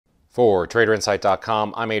For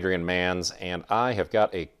TraderInsight.com, I'm Adrian Manns, and I have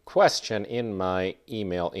got a question in my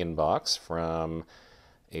email inbox from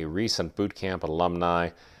a recent Boot Camp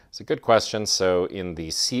alumni. It's a good question. So in the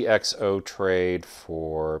CXO trade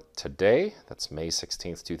for today, that's May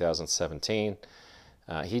 16th, 2017,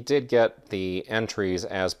 he did get the entries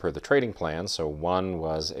as per the trading plan. So one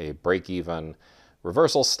was a break-even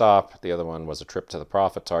reversal stop. The other one was a trip to the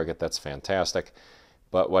profit target. That's fantastic.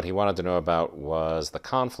 But what he wanted to know about was the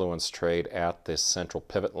Confluence trade at this central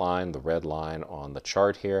pivot line, the red line on the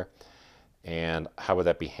chart here, and how would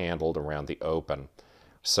that be handled around the open.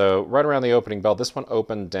 So right around the opening bell, this one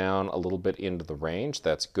opened down a little bit into the range.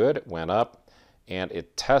 That's good. It went up, and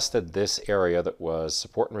it tested this area that was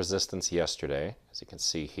support and resistance yesterday, as you can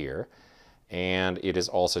see here, and it is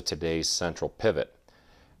also today's central pivot.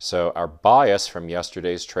 So our bias from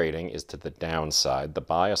yesterday's trading is to the downside. The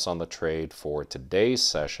bias on the trade for today's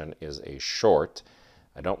session is a short.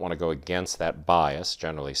 I don't want to go against that bias,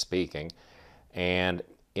 generally speaking. And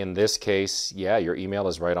in this case, yeah, your email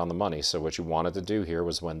is right on the money. So what you wanted to do here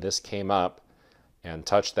was when this came up and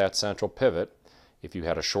touched that central pivot, if you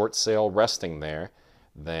had a short sale resting there,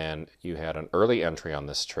 then you had an early entry on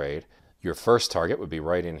this trade. Your first target would be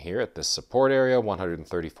right in here at this support area,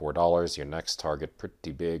 $134. Your next target,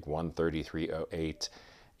 pretty big, $133.08.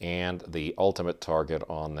 And the ultimate target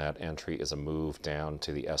on that entry is a move down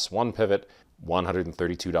to the S1 pivot,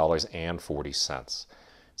 $132.40.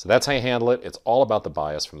 So that's how you handle it. It's all about the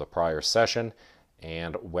bias from the prior session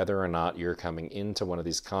and whether or not you're coming into one of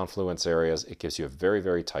these confluence areas. It gives you a very,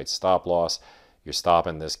 very tight stop loss. Your stop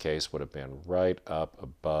in this case would have been right up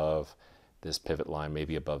above this pivot line,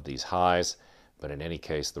 maybe above these highs, but in any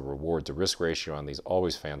case, the reward to risk ratio on these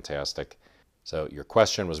always fantastic. So your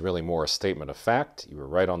question was really more a statement of fact. You were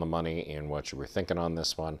right on the money in what you were thinking on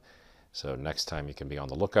this one. So next time you can be on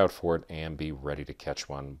the lookout for it and be ready to catch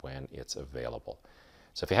one when it's available.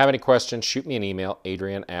 So if you have any questions, shoot me an email,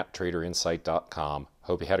 adrian@traderinsight.com.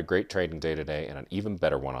 Hope you had a great trading day today and an even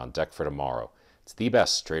better one on deck for tomorrow. It's the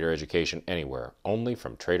best trader education anywhere, only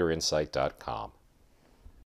from traderinsight.com.